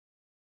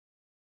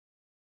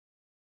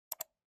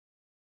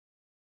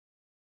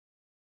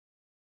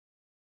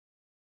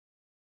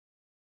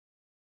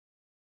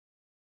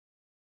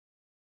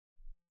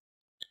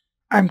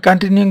I'm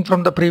continuing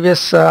from the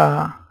previous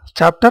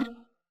chapter.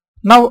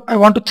 Now I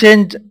want to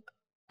change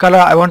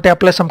color. I want to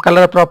apply some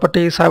color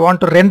properties. I want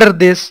to render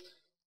this,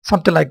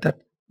 something like that.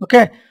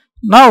 Okay.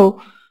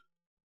 Now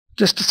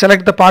just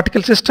select the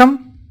particle system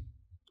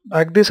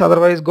like this.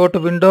 Otherwise, go to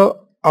Window,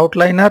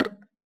 Outliner.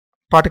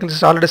 Particle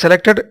is already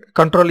selected.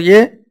 Control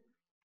A.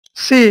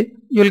 See,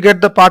 you will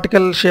get the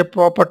particle shape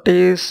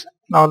properties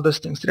and all those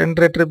things.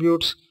 Render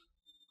attributes,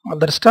 all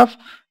that stuff.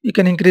 You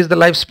can increase the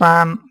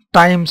lifespan,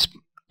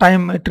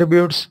 time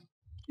attributes,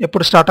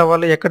 ఎప్పుడు start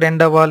అవ్వాలి ఎక్కడ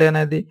end అవ్వాలి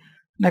అనేది.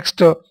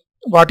 Next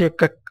వాటి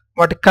యొక్క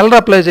వాటి colour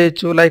apply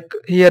చేయొచ్చు. Like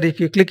here if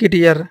you click it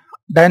here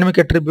dynamic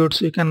attributes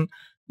you can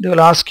they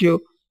will ask you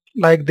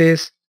like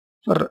this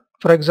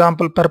for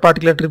example per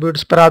particle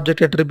attributes, per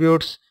object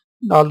attributes,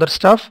 all that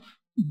stuff.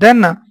 Then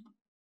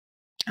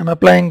I'm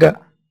applying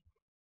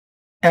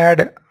add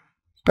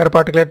per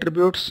particle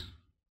attributes,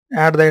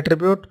 add the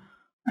attribute,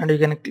 and you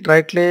can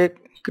right click,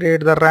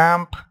 create the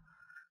ramp.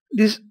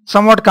 This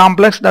somewhat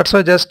complex, that's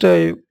why just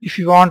if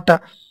you want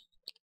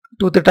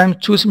 2-3 times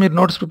choose me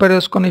notes prepare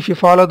cheskoni. If you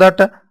follow that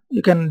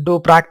you can do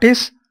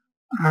practice.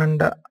 And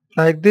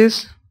like this,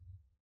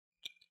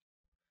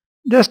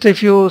 just if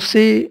you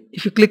see,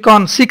 if you click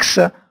on 6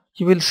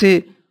 you will see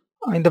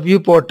in the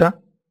viewport,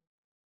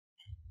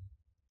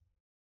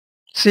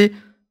 see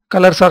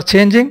colors are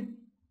changing.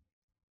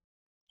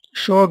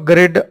 Show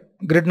grid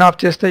knob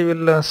cheste you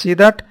will see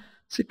that,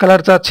 see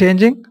colors are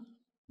changing.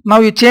 Now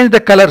you change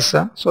the colors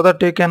so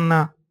that you can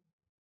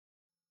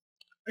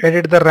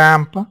edit the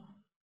ramp.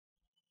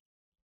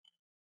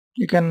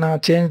 You can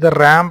change the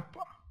ramp,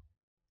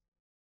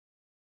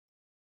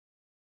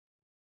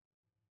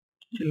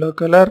 yellow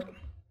color,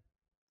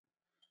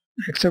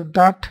 accept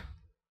that,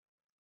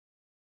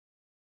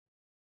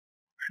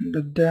 and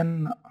then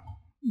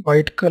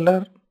white color,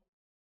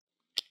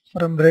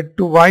 from red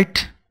to white.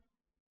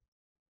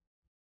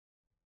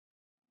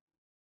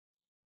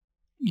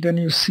 Then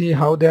you see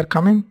how they are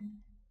coming.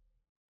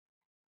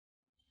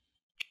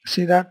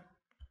 See that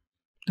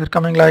they're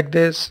coming like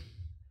this.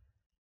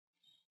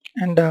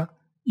 And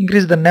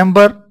increase the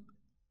number,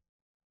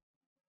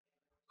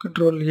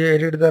 control A,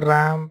 edit the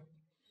ramp.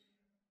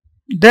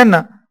 Then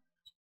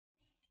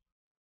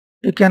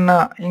you can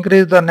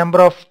increase the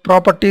number of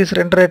properties,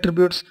 render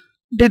attributes.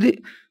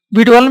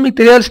 వీటి వల్ల మీకు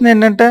తెలియాల్సింది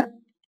ఏంటంటే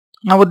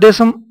నా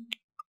ఉద్దేశం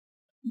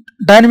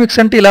dynamics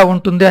అంటే ఇలా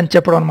ఉంటుంది అని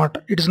చెప్పడం అనమాట.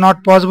 It is not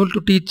possible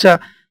to teach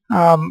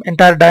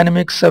entire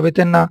dynamics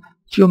within a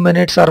few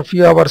minutes or a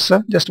few hours,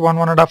 just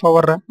 1.5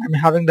 hour I'm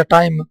having the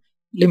time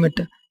limit.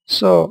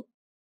 So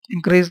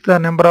increase the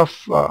number of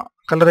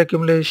color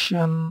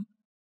accumulation.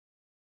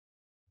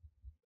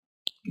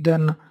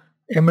 Then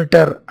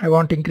emitter, I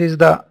want to increase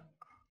the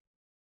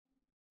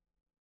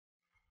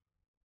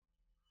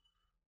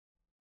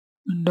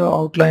window,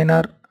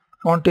 outliner,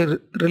 I want to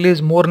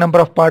release more number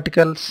of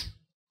particles.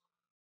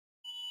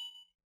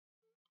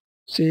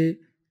 See,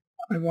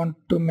 I want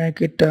to make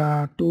it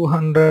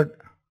 200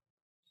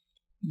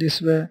 this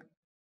way,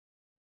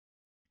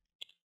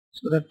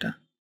 so that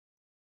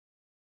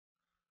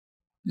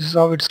this is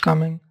how it's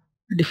coming.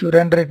 And if you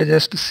render it,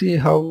 just see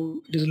how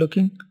it is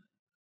looking.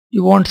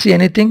 You won't see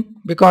anything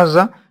because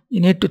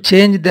you need to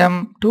change them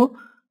to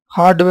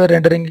hardware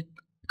rendering.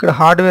 Ikkada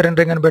hardware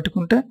rendering ani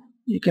pettukunte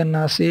you can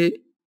see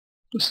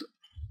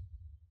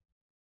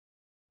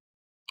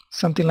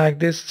something like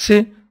this.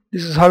 See,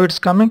 this is how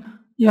it's coming.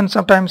 Even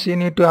sometimes you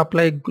need to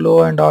apply glow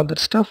and all that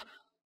stuff.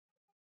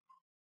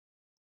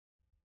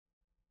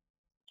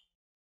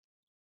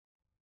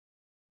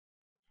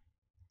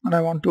 And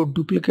I want to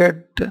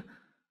duplicate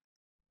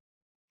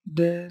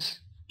this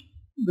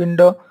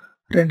window,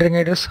 rendering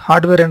it as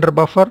hardware render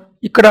buffer.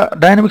 Ikkada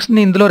dynamics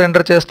ni indulo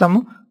render chestamu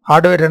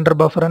hardware render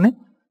buffer ani,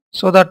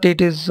 so that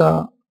it is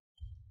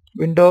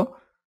window,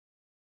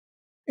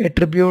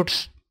 attributes,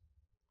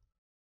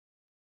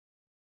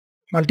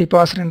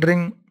 multipass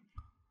rendering,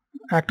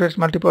 activates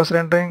multipass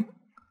rendering,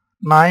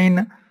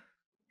 9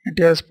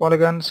 NTS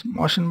polygons,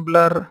 motion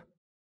blur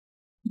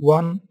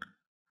 1.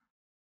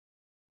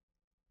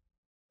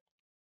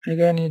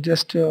 Again you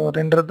just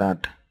render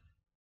that.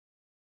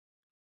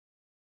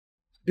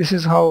 This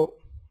is how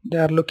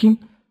they are looking.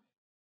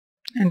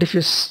 And if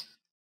you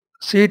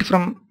see it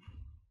from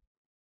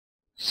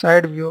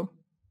side view,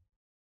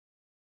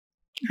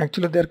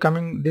 actually they are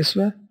coming this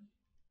way.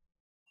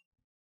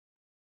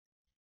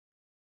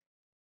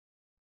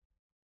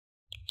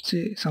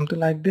 See, something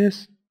like this.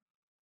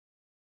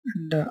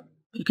 And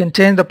you can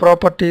change the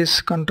properties,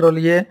 control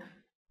A,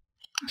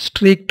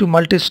 streak to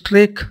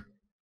multi-streak,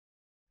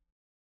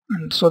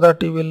 and so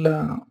that you will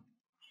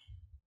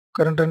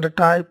current render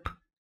type,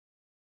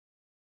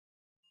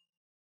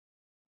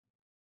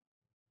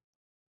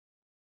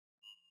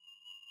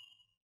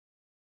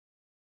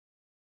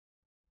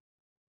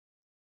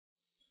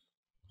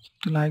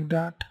 something like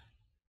that.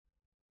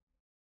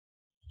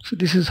 So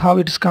this is how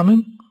it is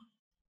coming.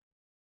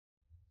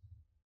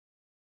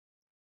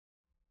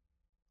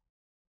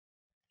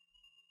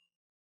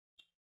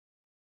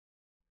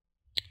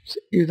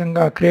 ఈ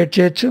విధంగా create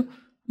చేయొచ్చు.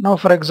 Now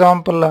for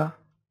example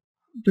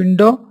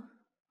window,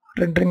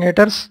 rendering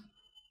haters,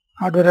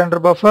 hardware render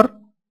buffer,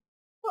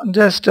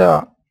 just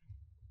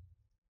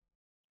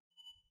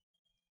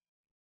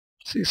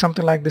see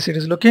something like this it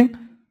is looking,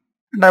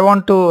 and I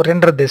want to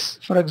render this.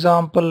 For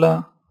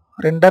example,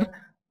 render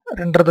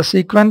the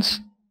sequence.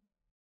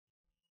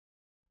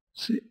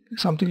 See,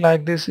 something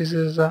like this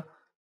is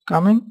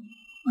coming,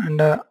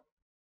 and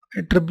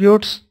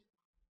attributes,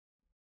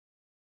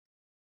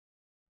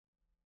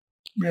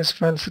 base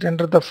files,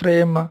 render the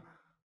frame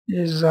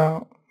is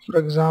for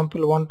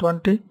example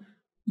 120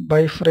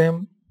 by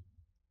frame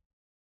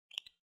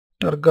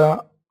targa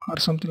or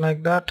something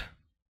like that.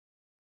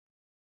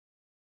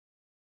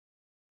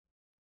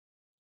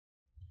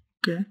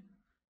 Okay,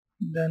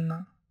 then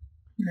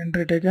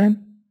render it again.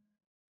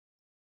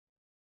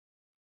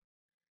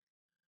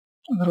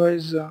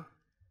 Otherwise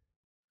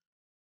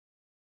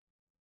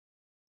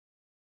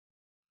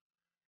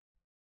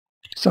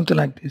something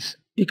like this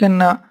you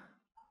can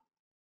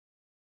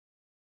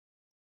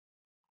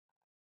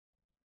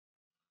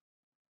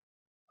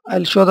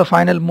I'll show the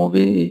final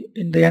movie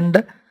in the end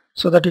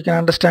so that you can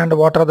understand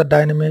what are the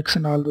dynamics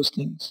and all those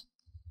things.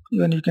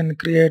 Even you can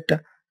create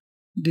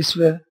this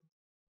way,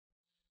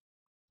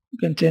 you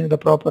can change the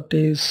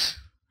properties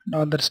and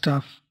all that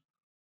stuff.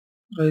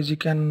 Otherwise you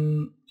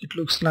can, it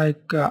looks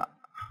like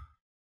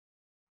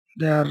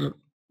they are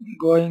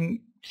going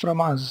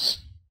from us.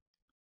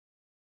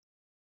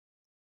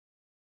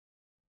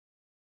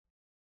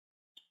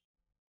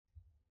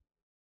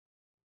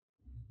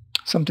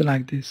 Something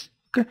like this.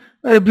 Okay,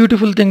 very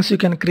beautiful things you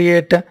can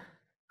create.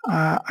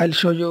 I'll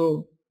show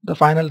you the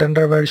final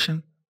render version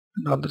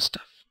and all the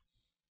stuff.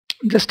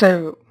 Just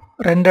I've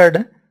rendered.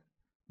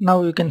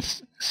 Now you can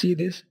see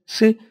this.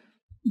 See,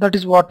 that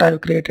is what I've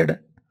created.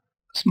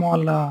 Small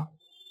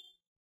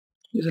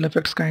visual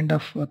effects kind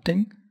of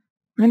thing.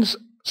 Means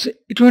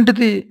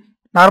ఇటువంటిది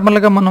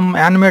నార్మల్గా మనం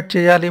animate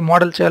చేయాలి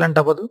model చేయాలంటే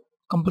అవ్వదు,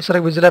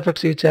 కంపల్సరీగా visual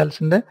effects use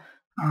చేయాల్సిందే.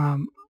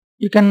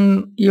 You can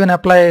even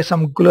apply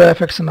some glow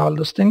effects and all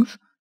those things.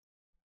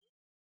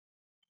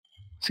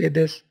 See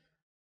this,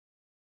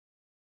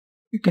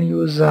 you can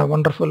use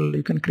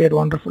you can create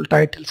wonderful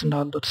titles and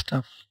all that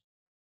stuff.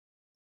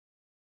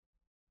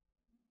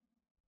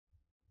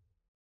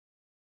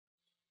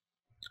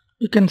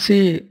 You can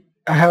see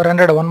I have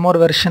rendered one more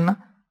version.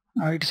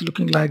 It is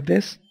looking like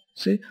this.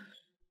 See,